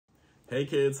Hey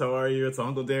kids, how are you? It's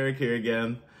Uncle Derrick here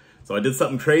again. So I did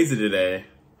something crazy today.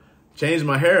 Changed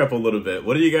my hair up a little bit.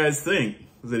 What do you guys think?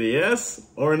 Is it a yes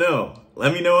or a no?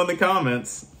 Let me know in the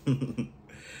comments.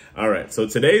 Alright, so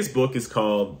today's book is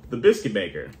called The Biscuit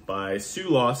Maker by Sue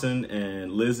Lawson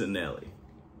and Liz and Nellie.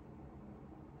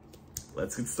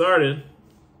 Let's get started.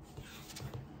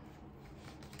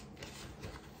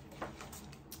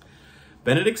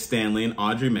 Benedict Stanley and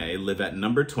Audrey May live at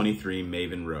number 23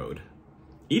 Maven Road.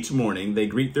 Each morning, they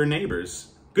greet their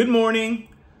neighbors. Good morning.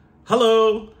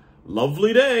 Hello.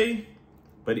 Lovely day.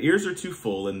 But ears are too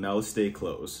full and mouths stay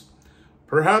closed.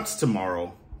 Perhaps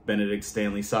tomorrow, Benedict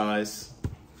Stanley sighs.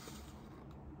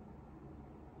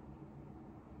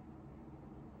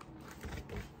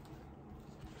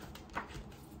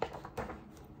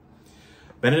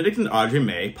 Benedict and Audrey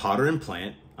May potter and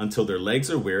plant until their legs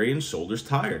are weary and shoulders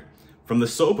tired. From the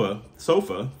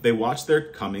sofa, they watch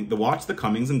the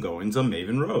comings and goings on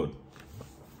Maven Road.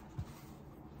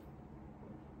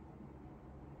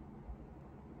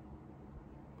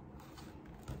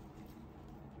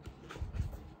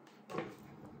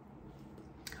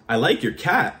 I like your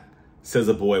cat, says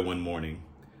a boy one morning.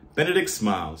 Benedict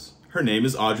smiles. Her name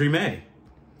is Audrey May.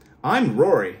 I'm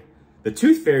Rory. The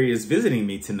Tooth Fairy is visiting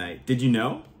me tonight. Did you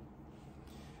know?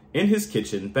 In his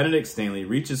kitchen, Benedict Stanley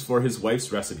reaches for his wife's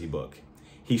recipe book.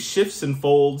 He shifts and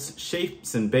folds,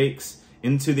 shapes and bakes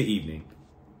into the evening.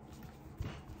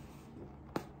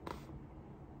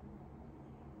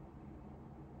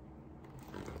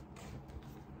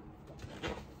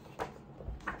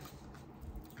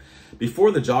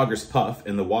 Before the joggers puff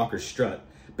and the walkers strut,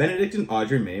 Benedict and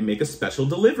Audrey May make a special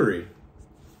delivery.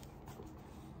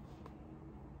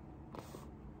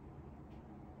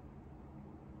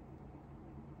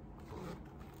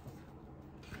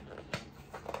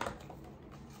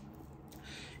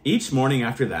 Each morning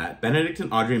after that, Benedict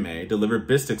and Audrey May deliver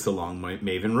biscuits along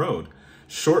Maven Road.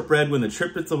 Shortbread when the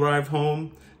triplets arrive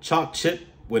home, choc chip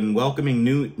when welcoming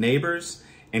new neighbors,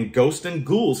 and ghosts and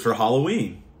ghouls for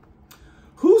Halloween.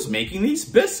 Who's making these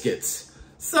biscuits?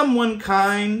 Someone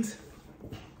kind.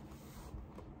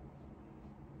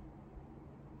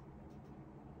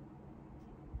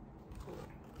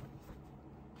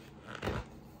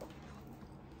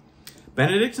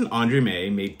 Benedict and Audrey May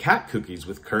made cat cookies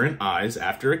with currant eyes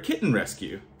after a kitten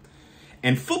rescue,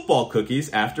 and football cookies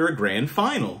after a grand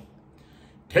final.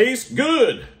 Taste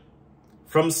good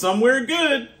from somewhere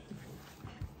good.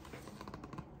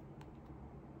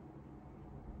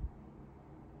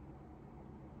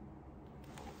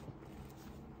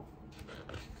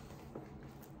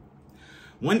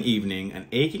 One evening, an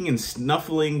aching and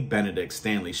snuffling Benedict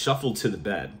Stanley shuffled to the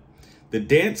bed. The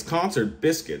dance concert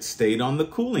biscuits stayed on the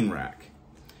cooling rack.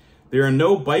 There are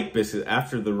no bike biscuits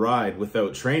after the ride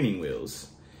without training wheels,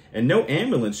 and no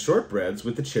ambulance shortbreads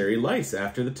with the cherry lice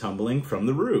after the tumbling from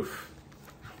the roof.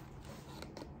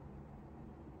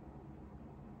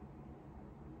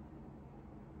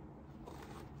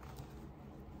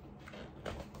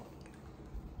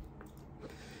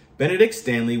 Benedict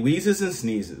Stanley wheezes and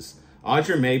sneezes.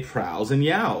 Audrey May prowls and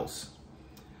yowls.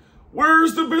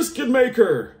 Where's the biscuit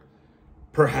maker?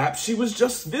 Perhaps she was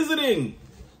just visiting.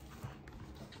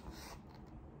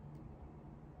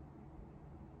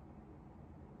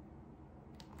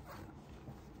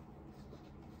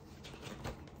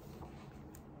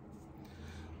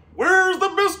 Where's the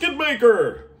biscuit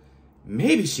maker?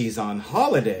 Maybe she's on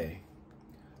holiday.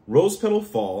 Rose petals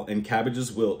fall and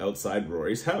cabbages wilt outside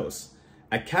Rory's house.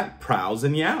 A cat prowls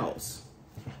and yowls.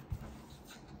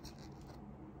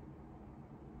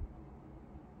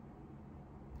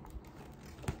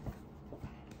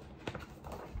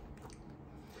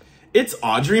 It's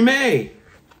Audrey May.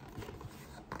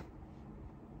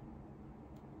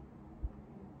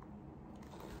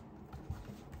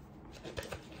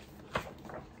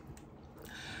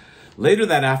 Later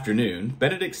that afternoon,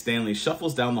 Benedict Stanley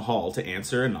shuffles down the hall to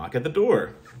answer a knock at the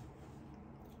door.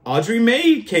 Audrey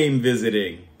May came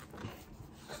visiting.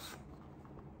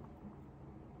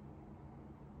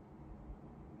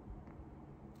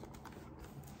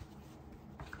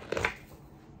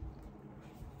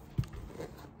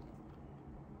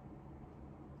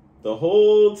 The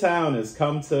whole town has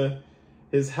come to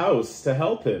his house to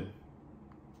help him.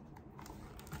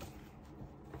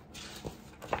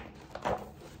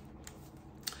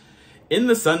 In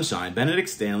the sunshine, Benedict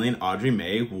Stanley and Audrey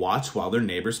May watch while their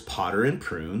neighbors potter and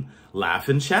prune, laugh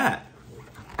and chat.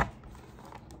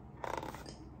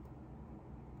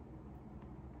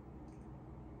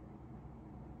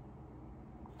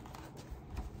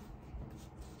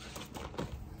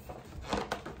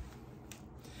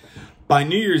 By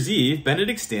New Year's Eve,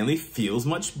 Benedict Stanley feels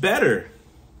much better.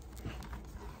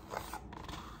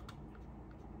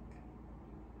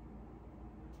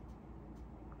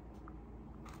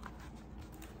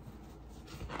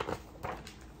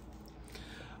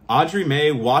 Audrey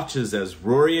Mae watches as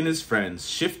Rory and his friends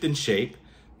shift in shape.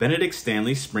 Benedict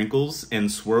Stanley sprinkles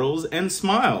and swirls and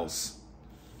smiles.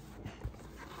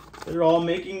 They're all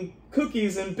making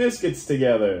cookies and biscuits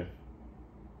together.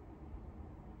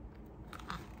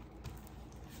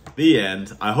 The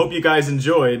end. I hope you guys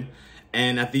enjoyed.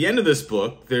 And at the end of this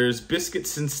book, there's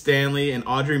Biscuits and Stanley and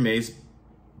Audrey Mae's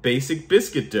basic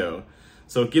biscuit dough.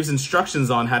 So it gives instructions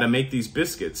on how to make these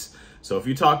biscuits. So if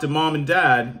you talk to mom and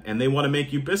dad and they want to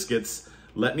make you biscuits,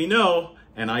 let me know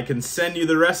and I can send you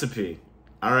the recipe.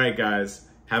 All right, guys.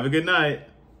 Have a good night.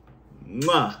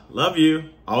 Mwah. Love you.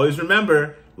 Always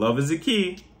remember, love is the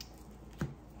key.